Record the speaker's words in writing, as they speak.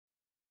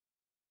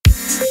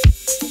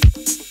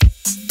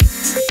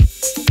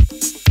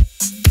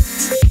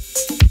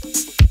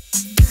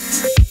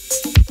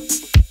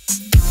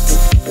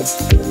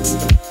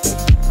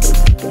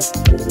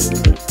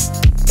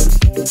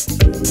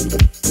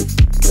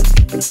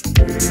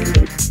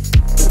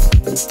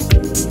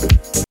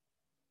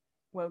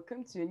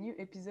welcome to a new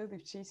episode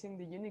of Chasing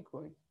the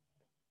Unicorn.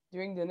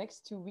 During the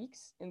next 2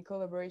 weeks, in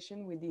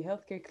collaboration with the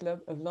Healthcare Club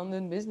of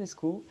London Business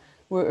School,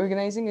 we're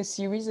organizing a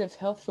series of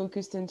health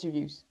focused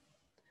interviews.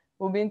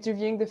 We'll be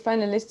interviewing the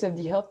finalists of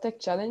the Health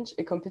Tech Challenge,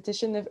 a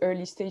competition of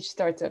early stage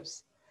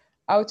startups.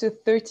 Out of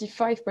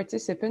 35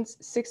 participants,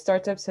 6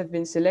 startups have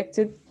been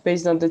selected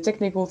based on the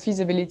technical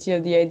feasibility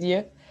of the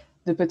idea,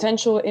 the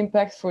potential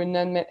impact for an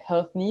unmet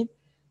health need,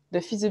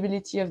 the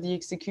feasibility of the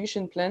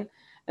execution plan,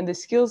 and the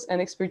skills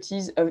and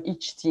expertise of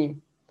each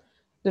team.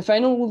 The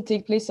final will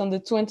take place on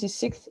the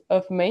 26th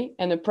of May,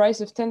 and a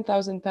prize of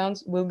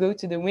 £10,000 will go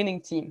to the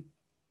winning team.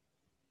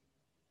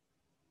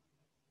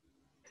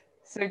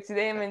 So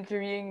today I'm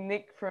interviewing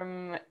Nick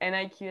from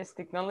NIQS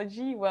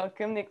Technology.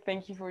 Welcome, Nick.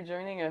 Thank you for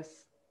joining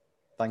us.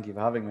 Thank you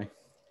for having me.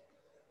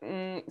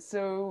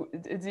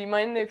 Do you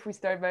mind if we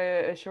start by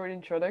a short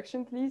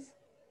introduction, please?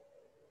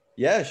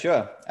 Yeah,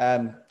 sure.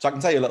 So I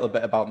can tell you a little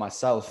bit about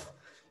myself.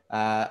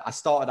 I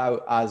started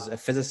out as a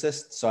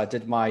physicist. So I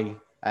did my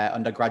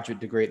undergraduate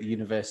degree at the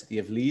University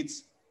of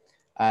Leeds,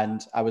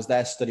 and I was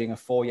there studying a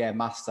 4-year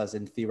master's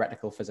in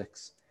theoretical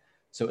physics.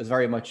 So it was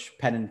very much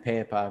pen and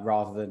paper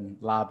rather than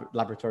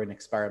laboratory and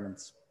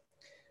experiments.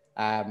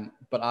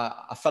 But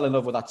I fell in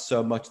love with that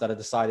so much that I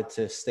decided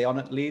to stay on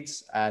at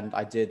Leeds, and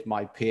I did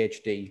my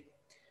PhD.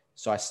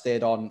 So I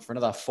stayed on for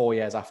another 4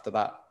 years after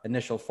that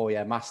initial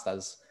 4-year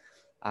master's.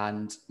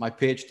 And my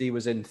PhD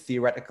was in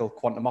theoretical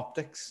quantum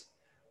optics,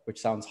 which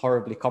sounds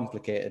horribly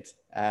complicated.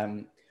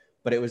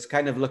 But it was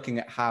kind of looking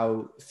at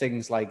how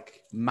things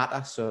like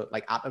matter, so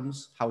like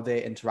atoms, how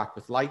they interact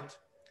with light.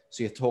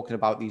 So you're talking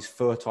about these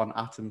photon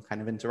atom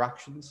kind of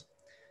interactions.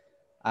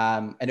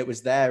 And it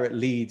was there at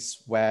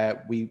Leeds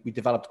where we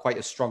developed quite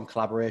a strong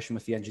collaboration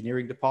with the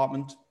engineering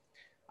department.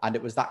 And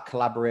it was that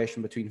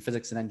collaboration between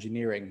physics and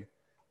engineering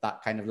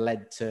that kind of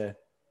led to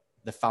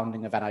the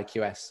founding of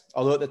NIQS.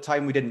 Although at the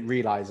time we didn't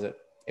realize it,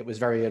 it was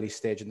very early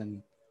stage. And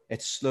then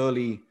it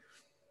slowly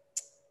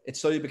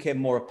became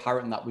more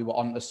apparent that we were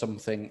onto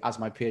something as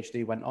my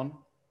PhD went on.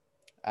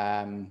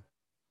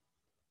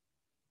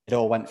 It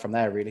all went from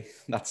there, really.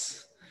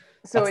 That's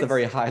the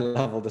very high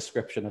level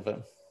description of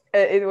it.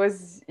 It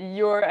was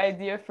your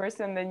idea first,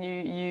 and then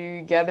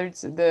you gathered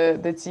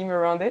the team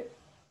around it?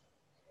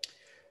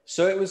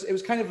 So it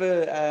was kind of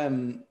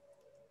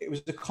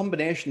a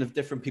combination of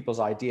different people's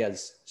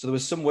ideas. So there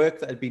was some work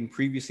that had been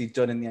previously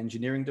done in the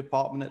engineering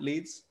department at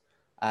Leeds,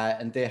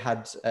 and they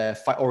had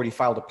already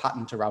filed a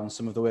patent around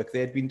some of the work they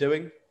had been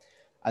doing.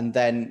 And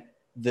then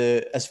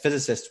as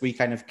physicists, we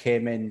kind of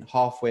came in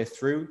halfway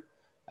through,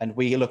 and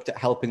we looked at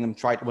helping them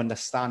try to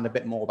understand a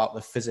bit more about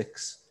the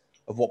physics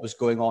of what was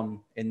going on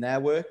in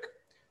their work.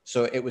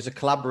 So it was a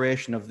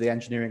collaboration of the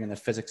engineering and the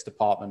physics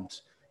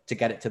department to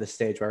get it to the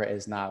stage where it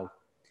is now.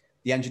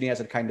 The engineers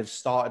had kind of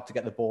started to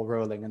get the ball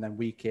rolling, and then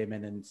we came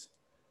in and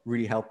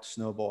really helped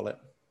snowball it.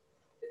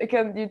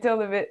 Can you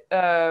tell a bit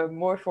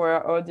more for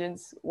our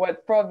audience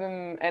what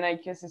problem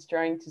NIQS is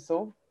trying to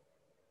solve?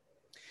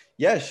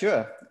 Yeah,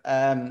 sure.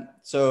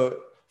 So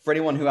for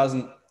anyone who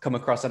hasn't come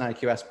across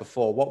NIQS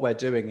before, what we're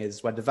doing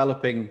is we're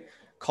developing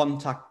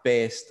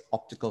contact-based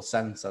optical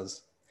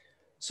sensors.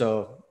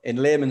 So in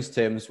layman's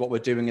terms, what we're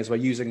doing is we're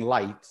using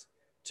light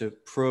to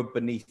probe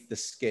beneath the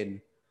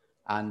skin,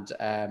 and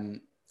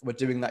we're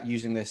doing that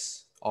using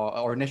this,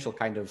 our initial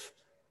kind of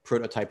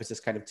prototype is this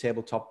kind of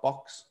tabletop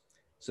box.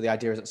 So the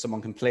idea is that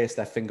someone can place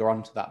their finger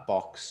onto that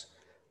box,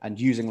 and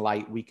using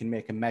light, we can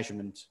make a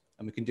measurement,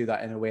 and we can do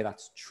that in a way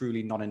that's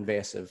truly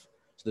non-invasive.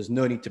 So there's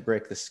no need to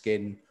break the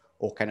skin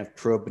or kind of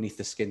probe beneath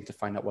the skin to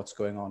find out what's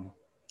going on.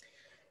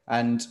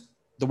 And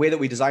the way that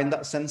we designed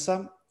that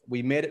sensor,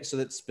 we made it so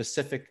that it's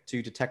specific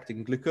to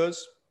detecting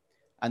glucose.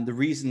 And the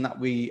reason that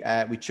we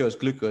chose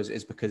glucose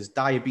is because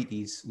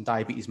diabetes and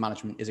diabetes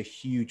management is a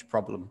huge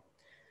problem.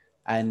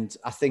 And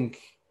I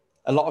think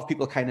a lot of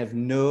people kind of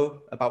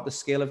know about the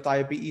scale of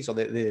diabetes, or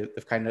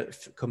they've kind of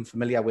become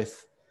familiar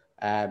with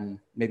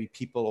maybe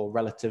people or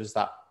relatives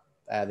that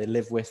they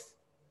live with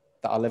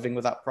that are living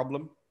with that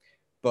problem.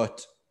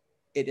 But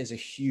it is a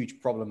huge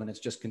problem, and it's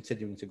just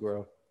continuing to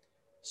grow.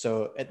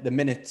 So at the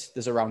minute,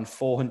 there's around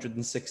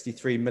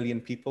 463 million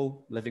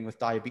people living with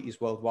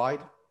diabetes worldwide.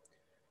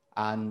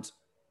 And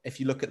if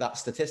you look at that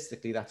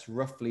statistically, that's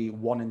roughly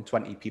 1 in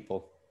 20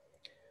 people.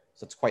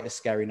 So it's quite a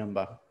scary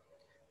number.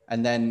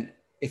 And then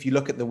if you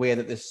look at the way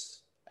that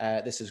this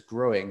is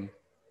growing,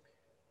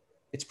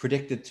 it's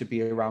predicted to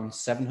be around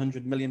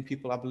 700 million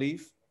people, I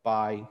believe,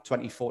 by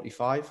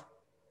 2045.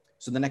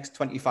 So the next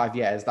 25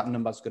 years, that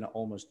number is going to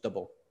almost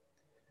double.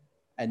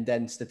 And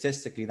then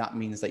statistically, that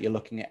means that you're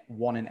looking at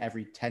 1 in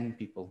every 10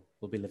 people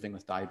will be living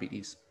with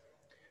diabetes.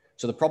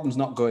 So the problem's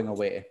not going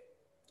away.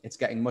 It's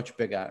getting much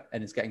bigger,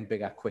 and it's getting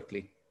bigger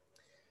quickly.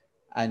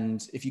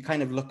 And if you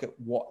kind of look at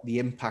what the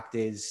impact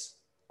is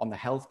on the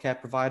healthcare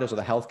providers or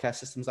the healthcare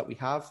systems that we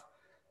have,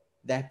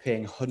 they're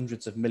paying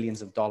hundreds of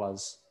millions of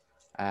dollars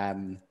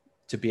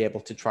to be able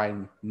to try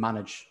and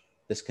manage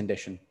this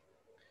condition.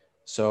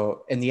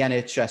 So in the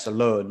NHS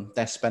alone,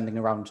 they're spending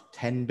around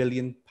 £10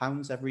 billion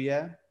every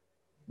year,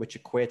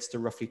 which equates to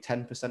roughly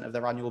 10% of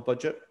their annual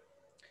budget.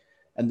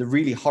 And the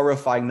really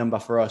horrifying number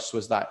for us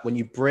was that when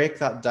you break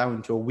that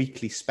down to a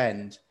weekly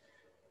spend,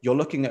 you're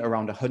looking at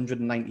around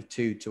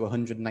 192 to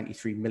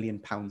 193 million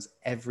pounds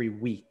every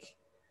week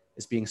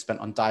is being spent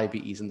on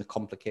diabetes and the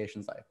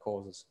complications that it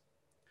causes.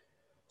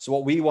 So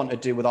what we want to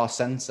do with our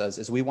sensors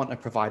is we want to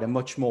provide a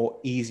much more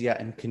easier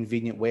and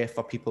convenient way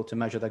for people to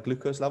measure their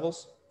glucose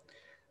levels.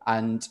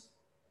 And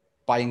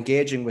by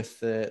engaging with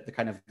the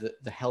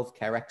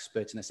healthcare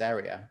experts in this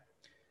area,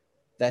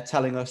 they're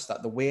telling us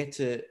that the way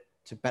to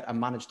better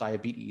manage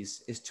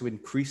diabetes is to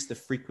increase the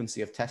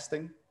frequency of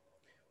testing,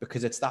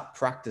 because it's that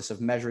practice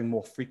of measuring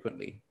more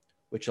frequently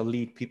which will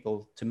lead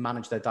people to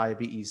manage their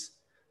diabetes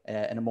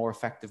in a more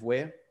effective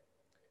way.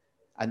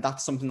 And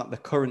that's something that the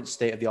current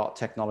state of the art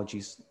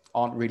technologies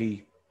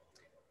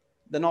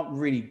they're not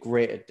really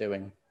great at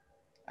doing.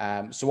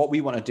 So what we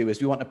want to do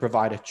is we want to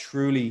provide a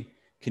truly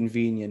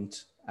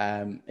convenient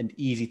and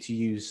easy to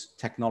use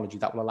technology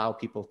that will allow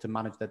people to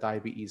manage their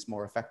diabetes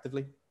more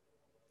effectively.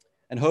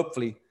 And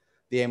hopefully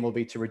the aim will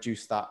be to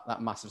reduce that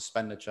massive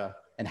expenditure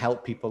and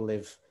help people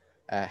live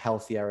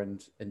healthier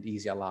and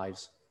easier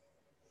lives.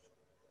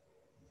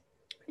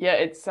 Yeah,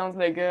 it sounds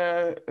like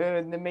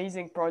an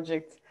amazing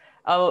project.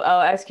 I'll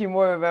ask you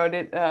more about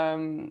it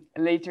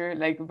later,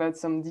 like about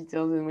some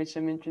details in which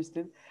I'm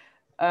interested.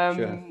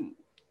 Sure.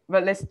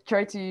 But let's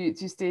try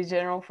to stay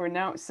general for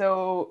now.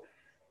 So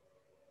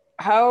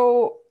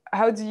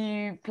how do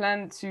you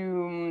plan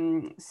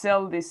to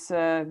sell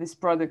this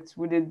product?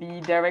 Would it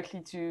be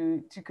directly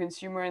to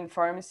consumer and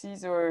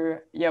pharmacies,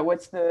 or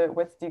what's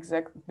the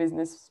exact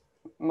business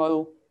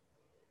model?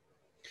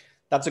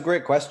 That's a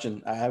great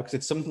question, because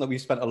it's something that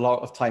we've spent a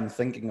lot of time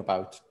thinking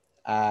about.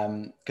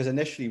 Because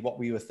initially what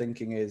we were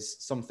thinking is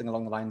something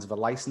along the lines of a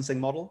licensing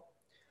model,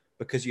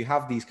 because you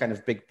have these kind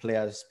of big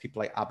players,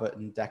 people like Abbott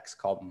and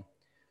Dexcom,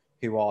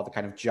 who are the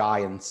kind of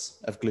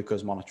giants of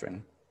glucose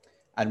monitoring.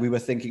 And we were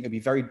thinking it'd be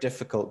very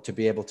difficult to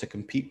be able to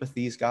compete with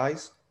these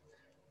guys.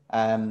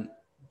 But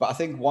I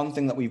think one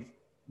thing that we've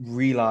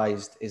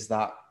realized is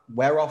that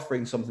we're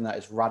offering something that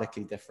is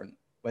radically different.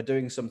 We're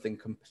doing something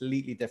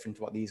completely different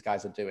to what these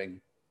guys are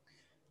doing.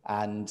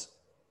 And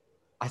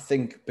I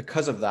think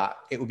because of that,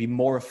 it would be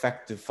more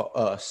effective for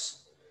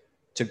us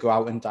to go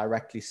out and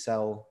directly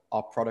sell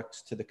our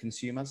products to the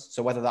consumers.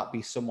 So whether that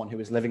be someone who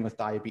is living with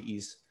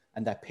diabetes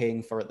and they're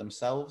paying for it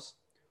themselves,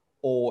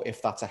 or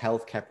if that's a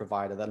healthcare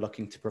provider, they're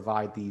looking to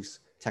provide these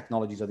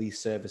technologies or these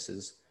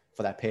services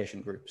for their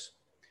patient groups.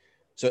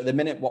 So at the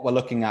minute, what we're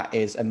looking at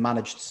is a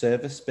managed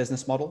service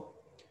business model.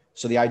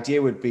 So the idea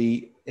would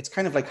be, it's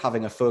kind of like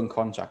having a phone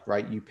contract,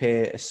 right? You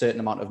pay a certain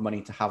amount of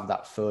money to have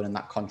that phone and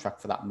that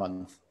contract for that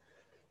month.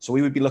 So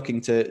we would be looking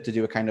to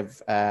do a kind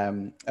of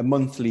a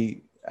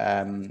monthly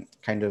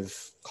kind of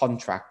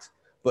contract,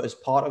 but as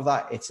part of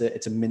that,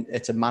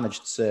 it's a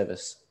managed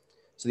service.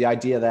 So the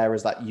idea there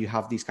is that you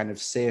have these kind of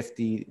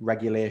safety,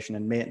 regulation,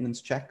 and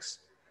maintenance checks.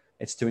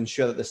 It's to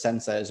ensure that the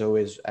sensor is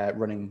always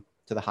running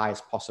to the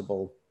highest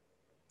possible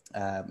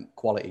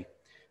quality,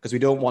 because we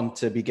don't want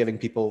to be giving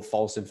people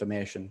false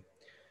information.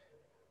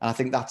 And I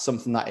think that's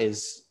something that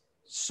is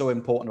so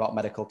important about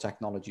medical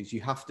technologies.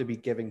 You have to be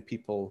giving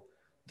people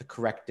the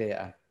correct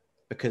data,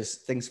 because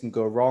things can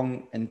go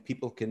wrong, and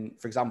people can,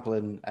 for example,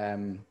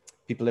 in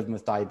people living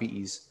with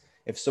diabetes,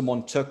 if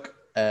someone took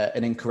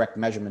an incorrect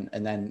measurement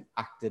and then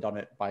acted on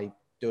it by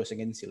dosing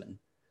insulin,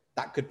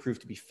 that could prove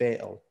to be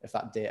fatal if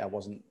that data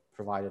wasn't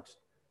provided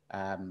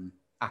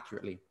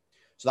accurately.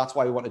 So that's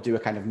why we want to do a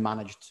kind of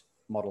managed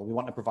model. We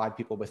want to provide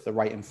people with the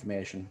right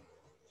information.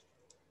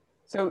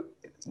 So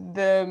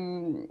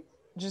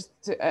just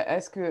to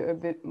ask a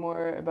bit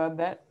more about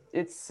that,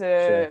 it's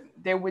Sure.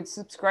 they would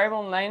subscribe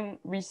online,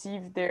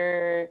 receive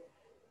their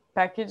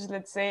package,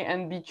 let's say,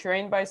 and be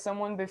trained by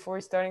someone before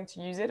starting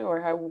to use it,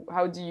 or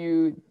how do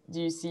you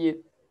see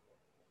it?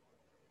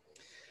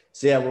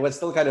 So yeah, well, we're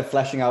still kind of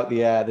fleshing out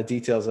the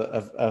details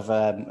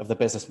of the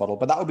business model,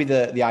 but that would be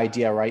the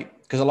idea, right?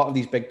 Because a lot of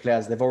these big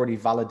players, they've already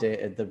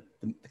validated the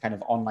kind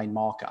of online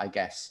market, I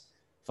guess,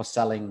 for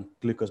selling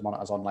glucose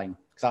monitors online,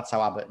 because that's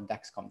how Abbott and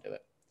Dexcom do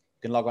it.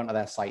 You can log onto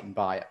their site and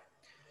buy it.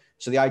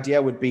 So the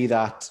idea would be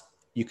that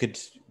you could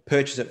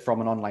purchase it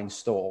from an online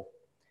store.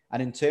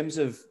 And in terms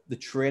of the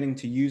training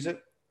to use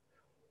it,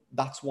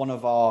 that's one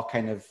of our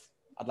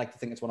I'd like to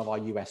think it's one of our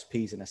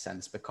USPs in a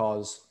sense,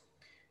 because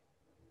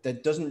there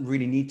doesn't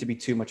really need to be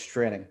too much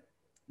training.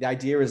 The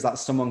idea is that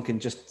someone can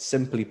just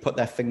simply put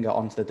their finger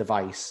onto the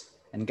device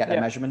and get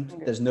a measurement.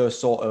 Okay. There's no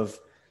sort of,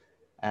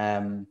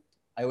 I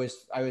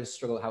always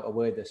struggle how to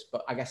word this,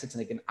 but I guess it's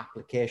like an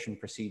application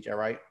procedure,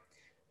 right?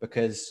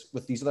 Because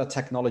with these other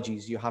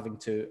technologies, you're having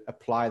to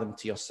apply them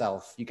to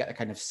yourself. You get a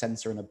kind of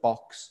sensor in a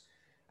box,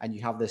 and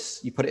you have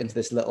this, you put it into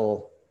this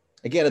little,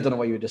 again, I don't know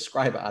what you would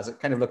describe it as. It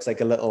kind of looks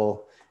like a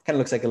little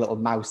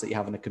mouse that you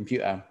have on a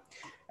computer.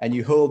 And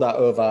you hold that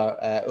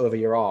over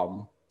your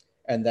arm,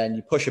 and then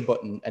you push a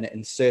button and it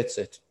inserts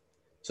it.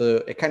 So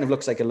it kind of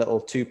looks like a little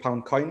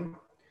 £2 coin,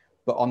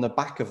 but on the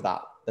back of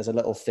that, there's a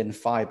little thin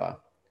fiber.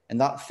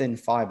 And that thin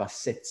fiber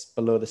sits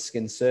below the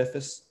skin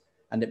surface,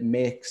 and it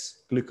makes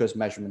glucose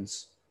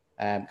measurements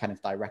kind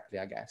of directly,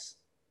 I guess.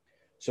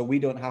 So we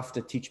don't have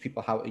to teach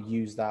people how to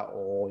use that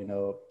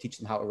or, teach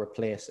them how to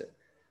replace it.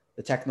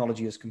 The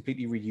technology is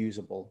completely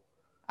reusable,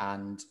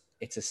 and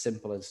it's as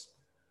simple as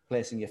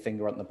placing your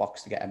finger on the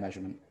box to get a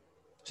measurement.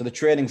 So the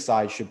training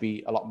side should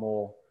be a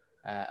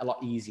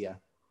lot easier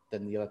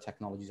than the other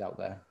technologies out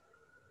there.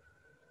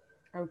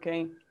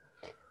 Okay.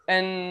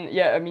 And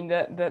yeah, I mean,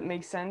 that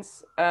makes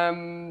sense. I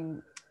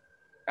mean,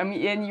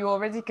 and you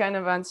already kind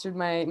of answered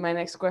my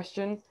next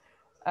question.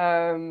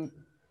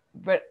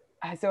 But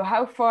so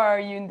how far are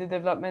you in the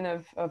development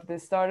of the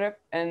startup?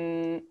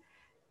 And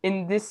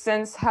in this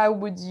sense, how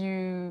would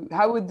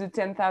the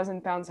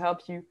 £10,000 help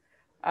you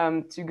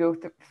to go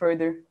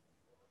further?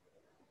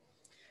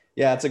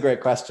 Yeah, it's a great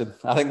question.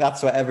 I think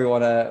that's what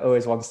everyone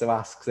always wants to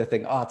ask, because they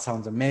think, oh, it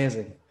sounds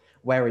amazing.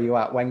 Where are you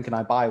at? When can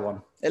I buy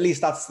one? At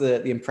least that's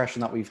the impression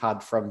that we've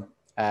had from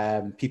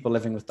people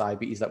living with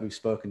diabetes that we've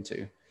spoken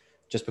to,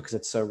 just because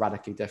it's so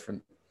radically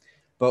different.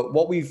 But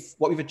what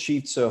we've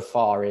achieved so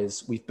far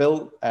is we've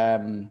built,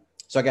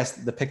 so I guess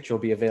the picture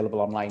will be available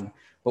online,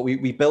 but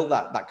we built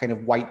that kind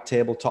of white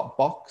tabletop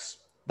box.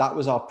 That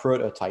was our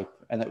prototype.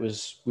 And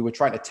we were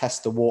trying to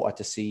test the water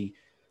to see,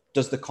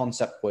 does the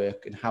concept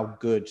work and how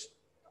good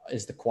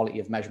is the quality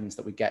of measurements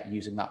that we get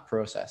using that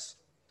process.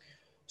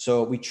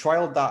 So we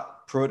trialed that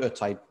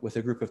prototype with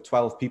a group of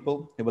 12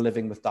 people who were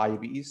living with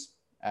diabetes,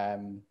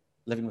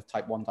 living with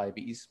type 1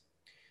 diabetes.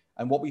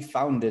 And what we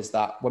found is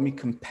that when we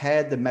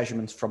compared the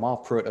measurements from our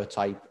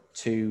prototype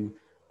to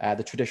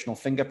the traditional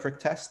finger prick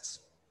tests,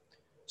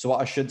 so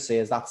what I should say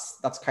is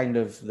that's kind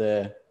of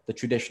the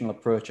traditional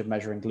approach of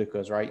measuring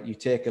glucose, right? You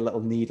take a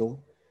little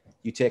needle,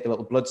 you take a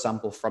little blood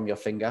sample from your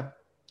finger,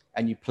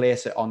 and you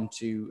place it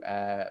onto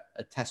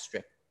a test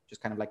strip,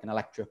 just kind of like an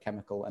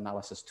electrochemical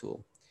analysis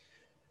tool.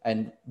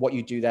 And what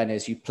you do then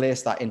is you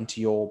place that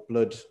into your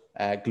blood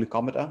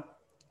glucometer,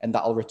 and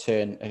that'll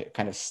return a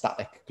kind of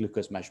static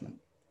glucose measurement.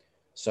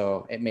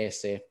 So it may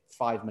say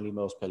 5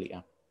 millimoles per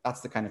liter.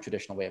 That's the kind of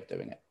traditional way of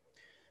doing it.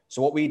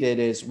 So what we did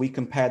is we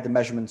compared the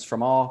measurements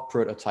from our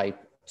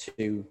prototype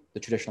to the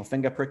traditional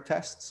finger prick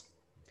tests.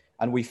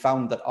 And we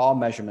found that our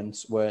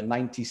measurements were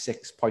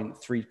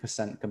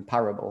 96.3%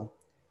 comparable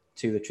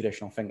to the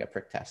traditional finger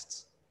prick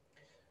tests.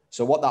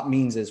 So what that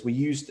means is we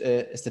used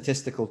a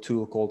statistical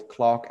tool called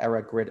Clark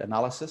Error Grid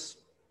Analysis.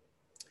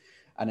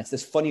 And it's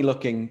this funny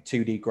looking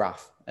 2D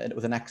graph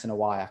with an X and a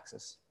Y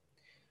axis.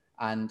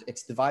 And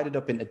it's divided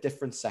up into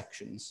different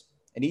sections.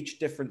 And each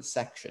different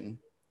section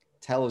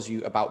tells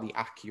you about the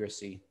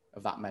accuracy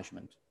of that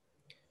measurement.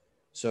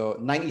 So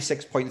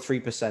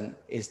 96.3%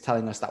 is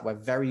telling us that we're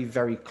very,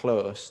 very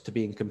close to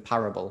being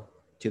comparable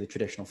to the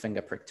traditional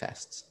finger prick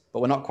tests,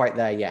 but we're not quite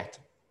there yet.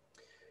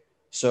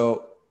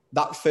 So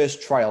that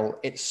first trial,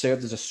 it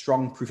served as a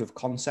strong proof of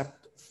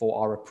concept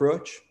for our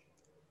approach.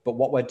 But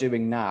what we're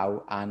doing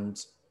now, and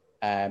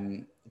I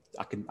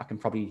can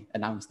probably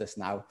announce this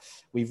now,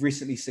 we've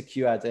recently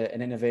secured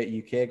an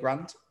Innovate UK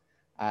grant.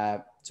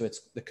 So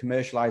it's the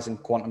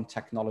Commercializing Quantum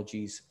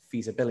Technologies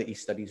Feasibility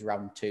Studies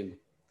Round 2.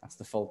 That's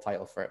the full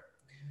title for it.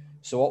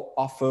 So what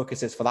our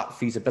focus is for that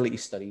feasibility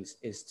studies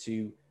is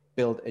to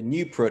build a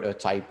new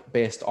prototype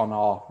based on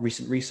our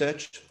recent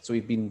research. So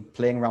we've been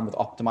playing around with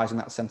optimizing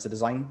that sensor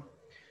design.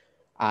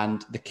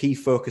 And the key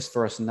focus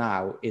for us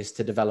now is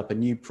to develop a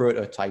new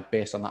prototype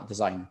based on that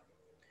design.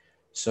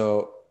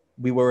 So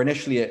we were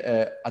initially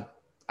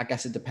I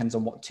guess it depends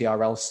on what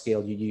TRL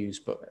scale you use,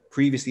 but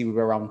previously we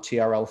were around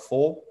TRL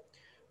 4,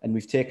 and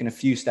we've taken a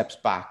few steps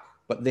back.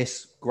 But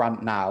this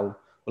grant now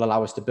will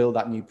allow us to build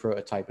that new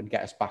prototype and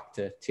get us back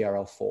to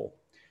TRL 4.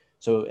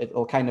 So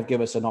it'll kind of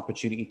give us an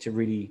opportunity to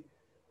really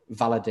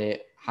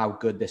validate how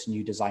good this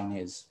new design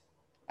is.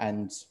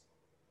 And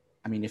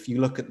I mean, if you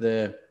look at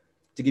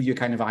to give you a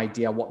kind of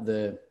idea what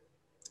the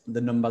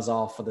numbers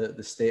are for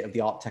the state of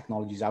the art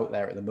technologies out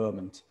there at the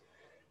moment,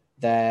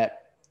 they're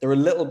a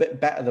little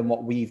bit better than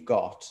what we've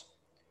got.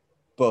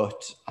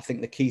 But I think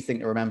the key thing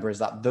to remember is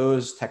that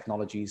those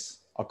technologies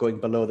are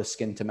going below the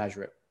skin to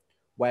measure it.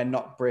 We're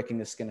not breaking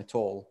the skin at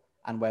all,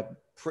 and we're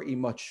pretty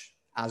much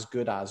as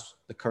good as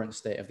the current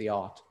state of the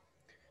art.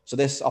 So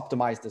this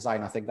optimized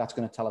design, I think that's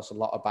going to tell us a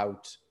lot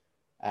about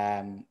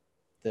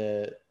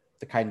the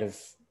kind of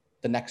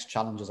the next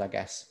challenges, I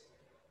guess.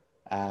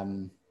 I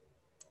mean,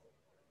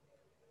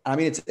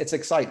 it's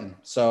exciting.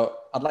 So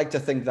I'd like to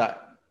think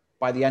that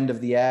by the end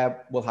of the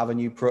year, we'll have a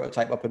new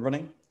prototype up and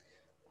running.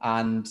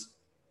 And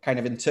kind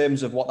of in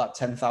terms of what that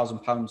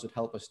 £10,000 would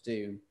help us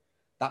do,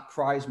 that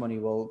prize money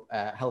will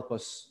help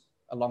us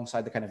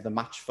alongside the kind of the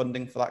match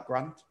funding for that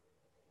grant.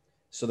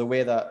 So the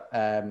way that,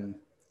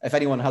 if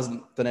anyone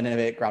hasn't done an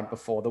Innovate grant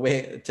before, the way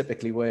it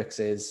typically works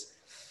is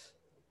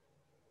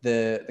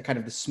the kind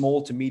of the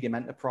small to medium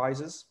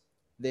enterprises,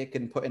 they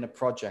can put in a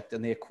project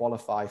and they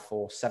qualify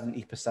for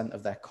 70%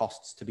 of their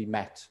costs to be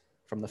met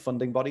from the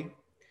funding body.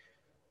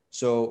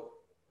 So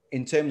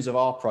in terms of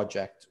our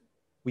project,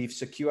 we've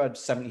secured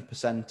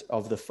 70%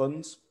 of the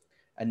funds,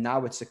 and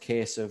now it's a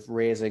case of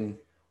raising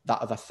that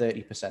other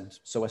 30%.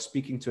 So we're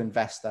speaking to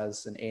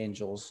investors and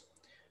angels,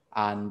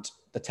 and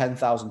the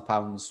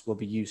 £10,000 will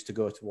be used to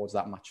go towards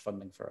that match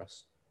funding for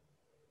us.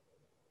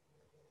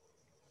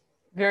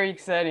 Very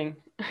exciting.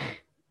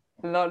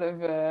 A lot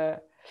of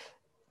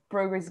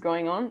progress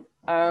going on.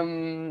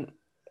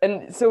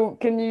 And so,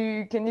 can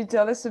you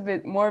tell us a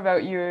bit more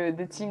about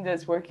the team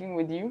that's working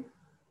with you?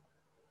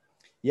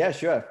 Yeah,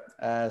 sure.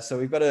 So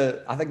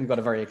I think we've got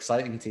a very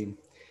exciting team.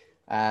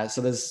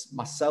 So there's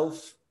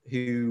myself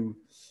who,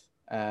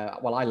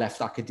 well, I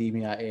left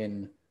academia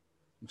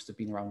must have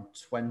been around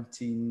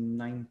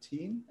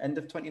 2019, end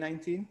of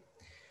 2019.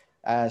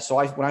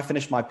 When I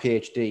finished my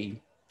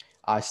PhD,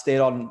 I stayed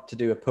on to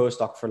do a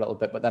postdoc for a little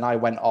bit, but then I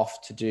went off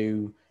to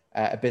do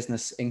a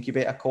business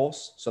incubator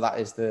course. So that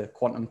is the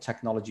Quantum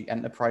Technology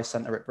Enterprise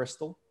Center at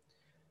Bristol.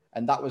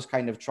 And that was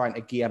kind of trying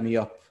to gear me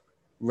up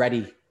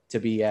ready to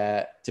be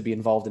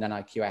involved in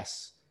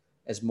NIQS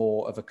as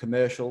more of a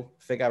commercial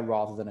figure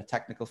rather than a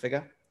technical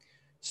figure.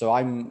 So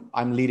I'm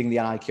leading the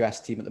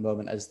NIQS team at the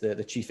moment as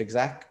the chief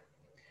exec,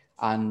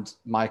 and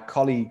my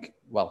colleague,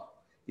 well,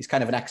 he's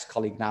kind of an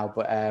ex-colleague now,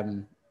 but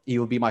he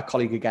will be my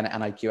colleague again at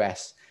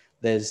NIQS.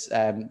 There's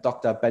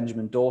Dr.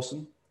 Benjamin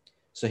Dawson.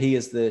 So he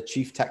is the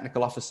chief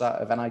technical officer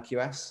of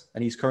NIQS,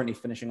 and he's currently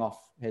finishing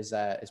off his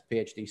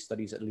PhD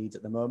studies at Leeds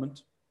at the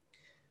moment.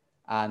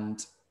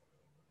 And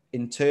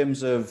in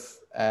terms of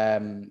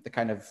the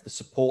kind of the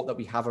support that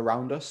we have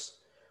around us,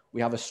 we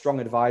have a strong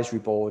advisory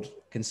board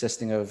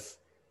consisting of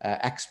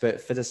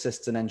expert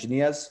physicists and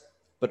engineers,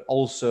 but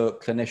also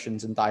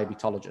clinicians and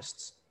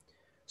diabetologists.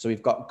 So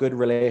we've got good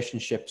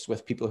relationships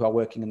with people who are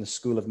working in the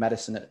School of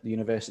Medicine at the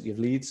University of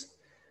Leeds.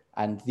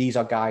 And these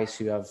are guys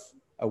who have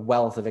a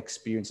wealth of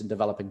experience in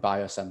developing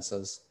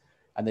biosensors,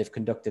 and they've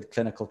conducted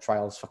clinical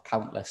trials for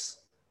countless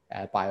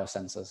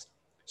biosensors.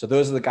 So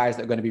those are the guys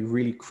that are going to be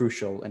really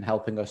crucial in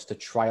helping us to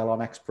trial our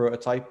next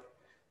prototype.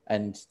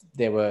 And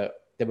they were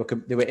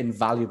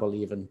invaluable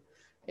even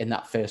in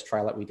that first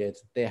trial that we did.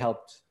 They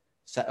helped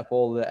set up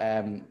all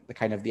the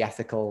kind of the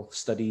ethical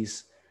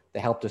studies. They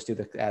helped us do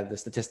the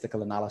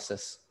statistical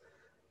analysis.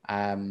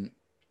 And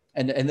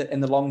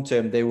in the long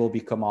term, they will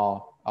become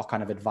our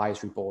kind of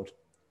advisory board.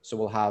 So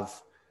we'll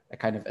have a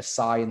kind of a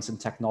science and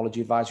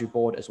technology advisory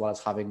board, as well as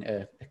having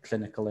a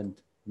clinical and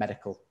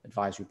medical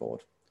advisory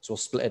board. So we'll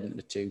split it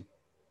into two.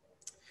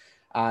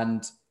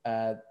 And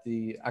I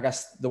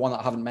guess the one that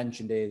I haven't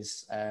mentioned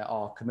is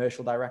our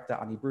commercial director,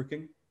 Annie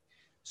Brooking.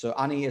 So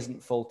Annie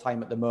isn't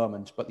full-time at the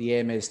moment, but the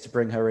aim is to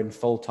bring her in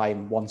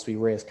full-time once we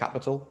raise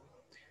capital.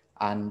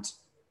 And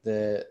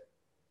the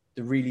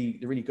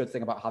really good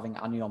thing about having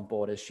Annie on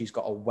board is she's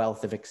got a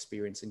wealth of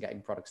experience in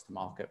getting products to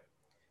market.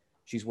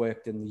 She's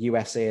worked in the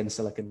USA and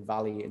Silicon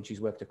Valley, and she's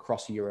worked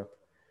across Europe.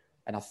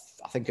 And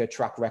I think her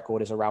track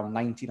record is around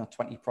 19 or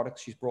 20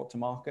 products she's brought to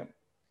market.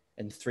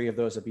 And 3 of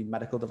those have been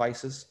medical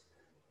devices.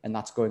 And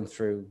that's going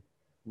through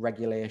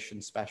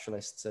regulation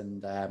specialists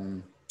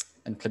and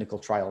clinical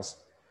trials.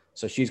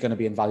 So she's going to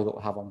be invaluable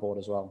to have on board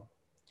as well.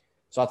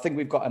 So I think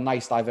we've got a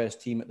nice diverse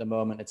team at the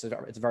moment.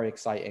 It's very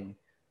exciting.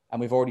 And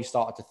we've already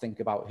started to think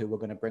about who we're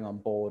going to bring on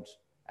board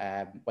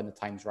when the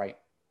time's right.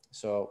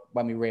 So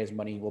when we raise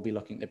money, we'll be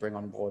looking to bring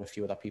on board a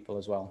few other people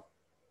as well.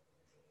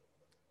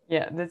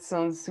 Yeah, that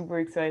sounds super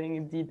exciting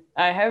indeed.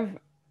 I have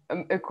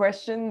a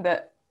question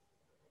that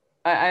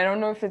I don't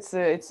know if it's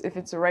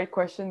a right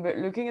question, but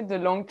looking at the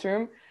long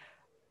term,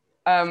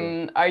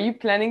 Sure. are you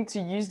planning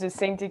to use the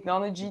same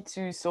technology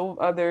to solve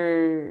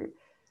other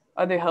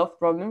health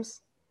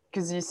problems?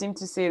 Because you seem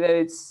to say that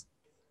it's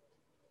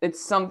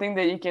something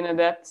that you can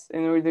adapt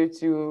in order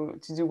to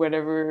do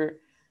whatever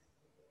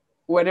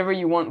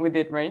you want with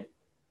it, right?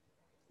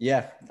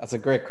 Yeah, that's a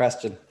great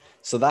question.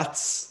 So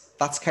that's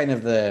kind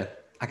of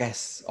I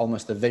guess,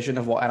 almost the vision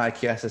of what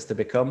NIQS is to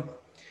become.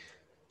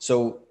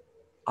 So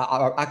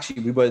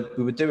actually, we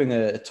were doing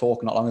a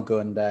talk not long ago,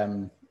 and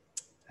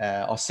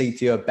our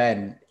CTO,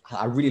 Ben,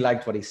 I really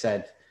liked what he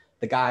said.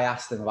 The guy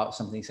asked him about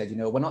something. He said,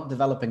 we're not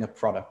developing a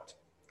product,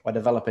 we're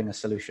developing a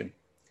solution.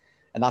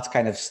 And that's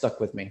kind of stuck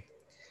with me.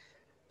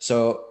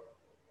 So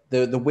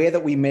the way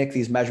that we make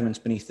these measurements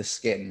beneath the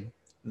skin,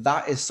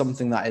 that is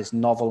something that is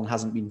novel and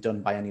hasn't been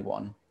done by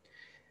anyone.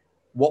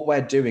 What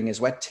we're doing is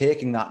we're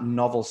taking that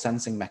novel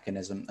sensing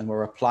mechanism and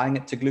we're applying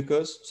it to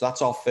glucose. So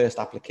that's our first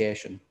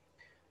application.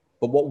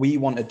 But what we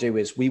want to do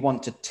is we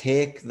want to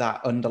take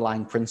that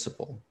underlying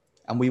principle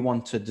and we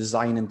want to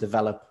design and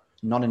develop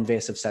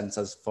non-invasive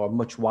sensors for a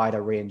much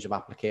wider range of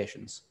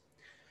applications.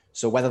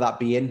 So whether that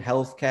be in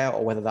healthcare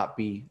or whether that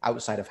be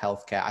outside of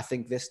healthcare, I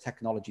think this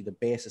technology, the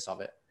basis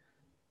of it,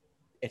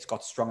 it's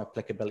got strong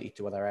applicability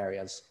to other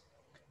areas.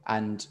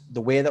 And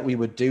the way that we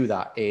would do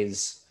that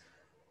is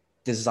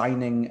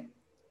designing.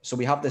 So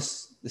we have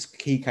this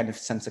key kind of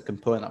sensor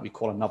component that we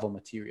call a novel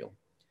material.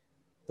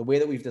 The way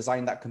that we've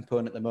designed that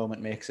component at the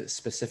moment makes it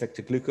specific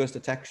to glucose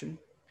detection.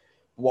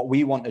 What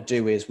we want to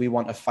do is we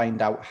want to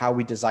find out how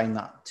we design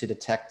that to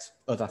detect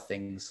other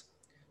things.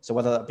 So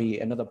whether that be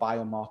another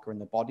biomarker in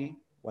the body,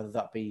 whether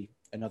that be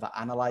another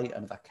analyte,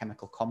 another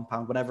chemical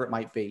compound, whatever it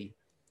might be,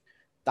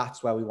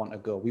 that's where we want to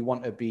go. We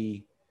want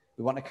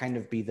to kind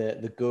of be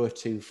the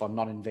go-to for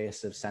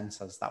non-invasive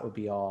sensors. That would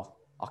be our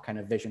kind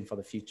of vision for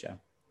the future.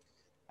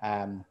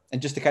 And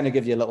just to kind of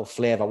give you a little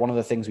flavor, one of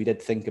the things we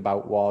did think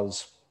about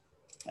was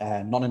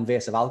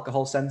non-invasive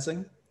alcohol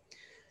sensing.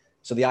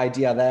 So the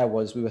idea there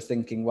was we were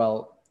thinking,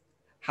 well,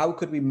 how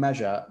could we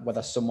measure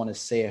whether someone is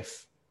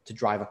safe to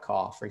drive a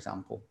car, for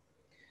example?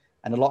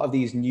 And a lot of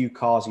these new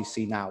cars you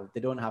see now,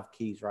 they don't have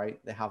keys, right?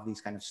 They have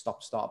these kind of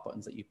stop-start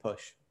buttons that you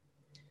push.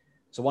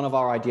 So one of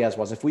our ideas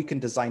was if we can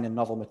design a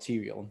novel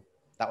material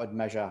that would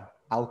measure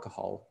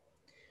alcohol,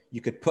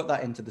 you could put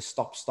that into the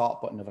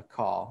stop-start button of a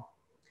car.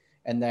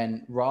 And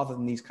then rather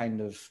than these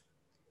kind of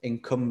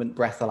incumbent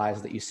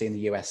breathalyzers that you see in the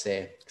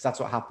USA, because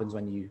that's what happens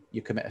when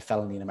you commit a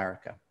felony in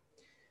America,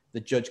 the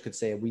judge could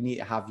say, we need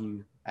to have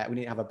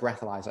a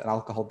breathalyzer, an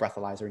alcohol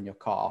breathalyzer in your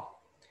car.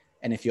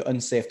 And if you're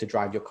unsafe to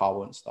drive, your car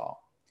won't start.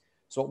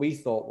 So what we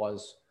thought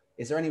was,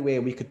 is there any way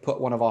we could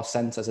put one of our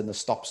sensors in the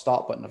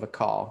stop-start button of a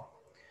car?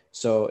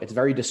 So it's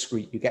very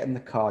discreet. You get in the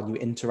car, you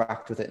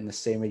interact with it in the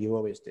same way you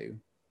always do.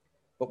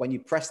 But when you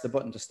press the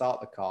button to start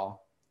the car,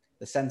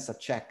 the sensor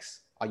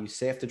checks, are you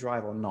safe to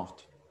drive or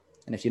not?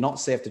 And if you're not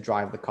safe to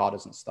drive, the car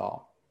doesn't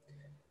start.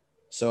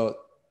 So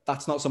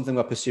that's not something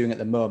we're pursuing at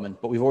the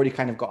moment, but we've already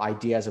kind of got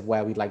ideas of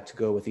where we'd like to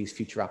go with these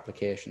future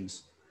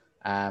applications.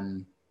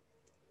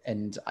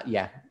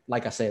 Yeah,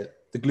 like I said,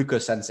 the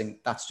glucose sensing,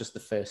 that's just the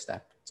first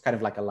step. It's kind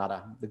of like a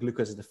ladder. The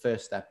glucose is the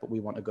first step, but we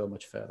want to go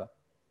much further.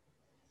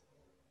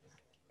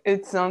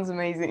 It sounds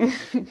amazing.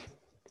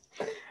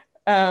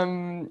 Yeah,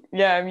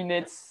 I mean,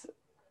 it's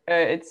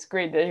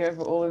great that you have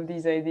all of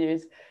these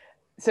ideas.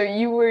 So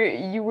you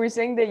were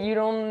saying that you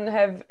don't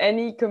have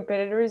any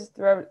competitors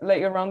throughout,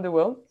 like, around the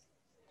world?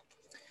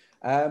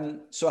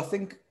 So I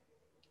think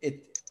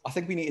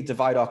we need to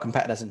divide our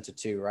competitors into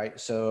two, right?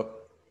 So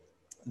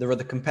there are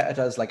the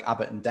competitors like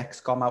Abbott and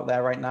Dexcom out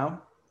there right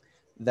now.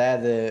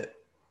 I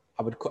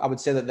would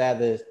say that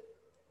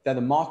they're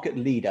the market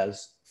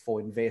leaders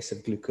for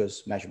invasive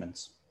glucose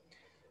measurements.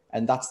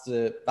 And that's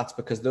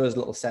because those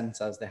little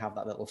sensors, they have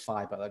that little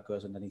fiber that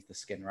goes underneath the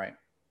skin, right?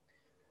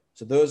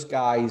 So those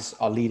guys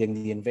are leading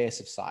the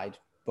invasive side,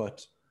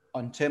 but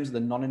in terms of the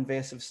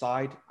non-invasive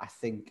side, I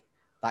think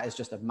that is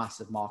just a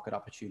massive market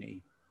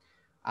opportunity.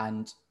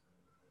 And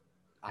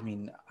I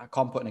mean, I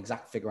can't put an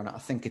exact figure on it. I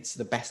think it's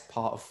the best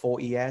part of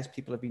 40 years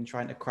people have been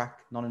trying to crack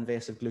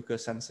non-invasive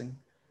glucose sensing.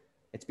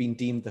 It's been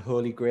deemed the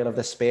holy grail of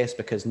this space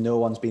because no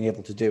one's been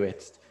able to do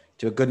it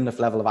to a good enough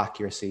level of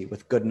accuracy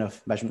with good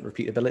enough measurement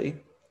repeatability.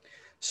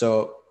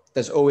 So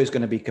there's always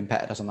going to be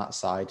competitors on that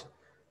side.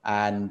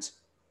 And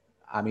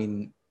I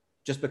mean,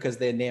 just because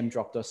they name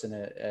dropped us in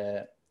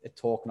a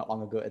talk not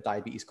long ago at a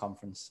diabetes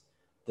conference,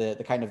 the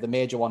kind of the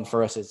major one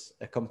for us is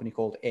a company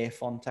called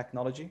Aphon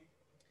Technology.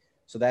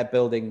 So they're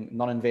building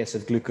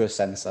non-invasive glucose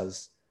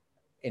sensors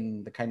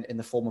in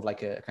the form of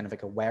like a kind of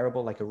like a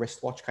wearable, like a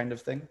wristwatch kind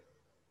of thing.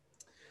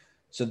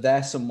 So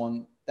they're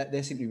someone that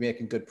they seem to be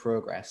making good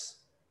progress.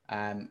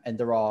 And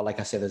there are, like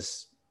I said,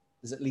 there's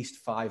at least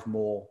 5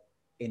 more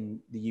in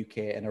the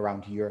UK and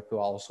around Europe who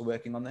are also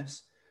working on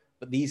this.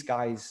 But these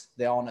guys,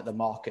 they aren't at the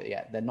market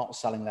yet. They're not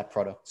selling their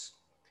products.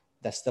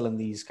 They're still in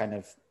these kind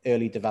of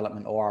early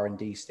development or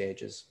R&D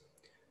stages.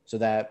 So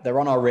they're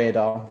on our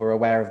radar. We're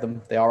aware of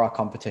them. They are our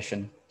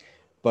competition.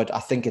 But I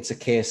think it's a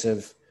case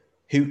of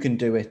who can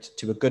do it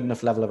to a good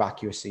enough level of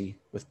accuracy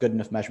with good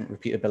enough measurement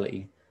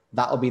repeatability.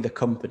 That'll be the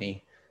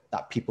company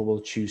that people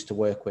will choose to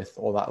work with,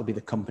 or that'll be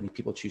the company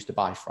people choose to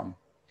buy from.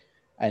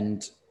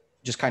 And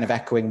just kind of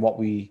echoing what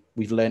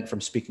we've learned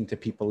from speaking to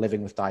people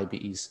living with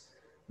diabetes,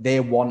 they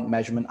want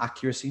measurement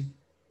accuracy.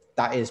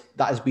 That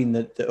has been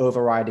the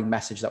overriding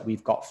message that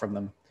we've got from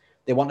them.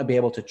 They want to be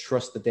able to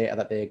trust the data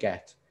that they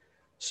get.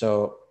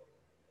 So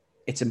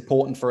it's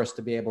important for us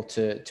to be able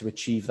to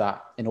achieve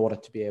that in order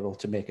to be able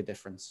to make a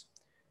difference.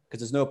 Because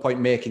there's no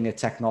point making a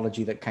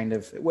technology that kind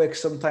of, it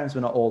works sometimes,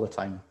 but not all the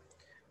time.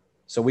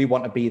 So we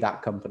want to be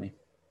that company.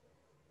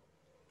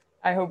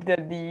 I hope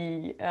that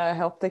the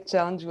Health Tech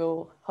Challenge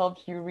will help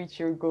you reach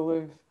your goal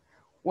of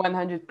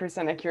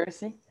 100%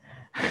 accuracy.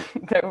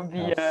 That would be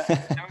great.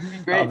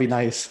 That would be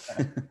nice.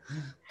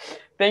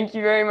 Thank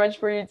you very much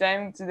for your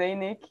time today,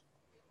 Nick.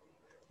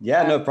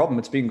 Yeah, no problem.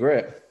 It's been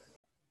great.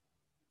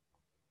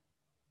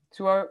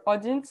 To our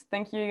audience,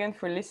 thank you again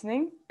for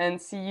listening,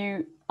 and see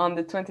you on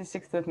the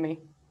 26th of May.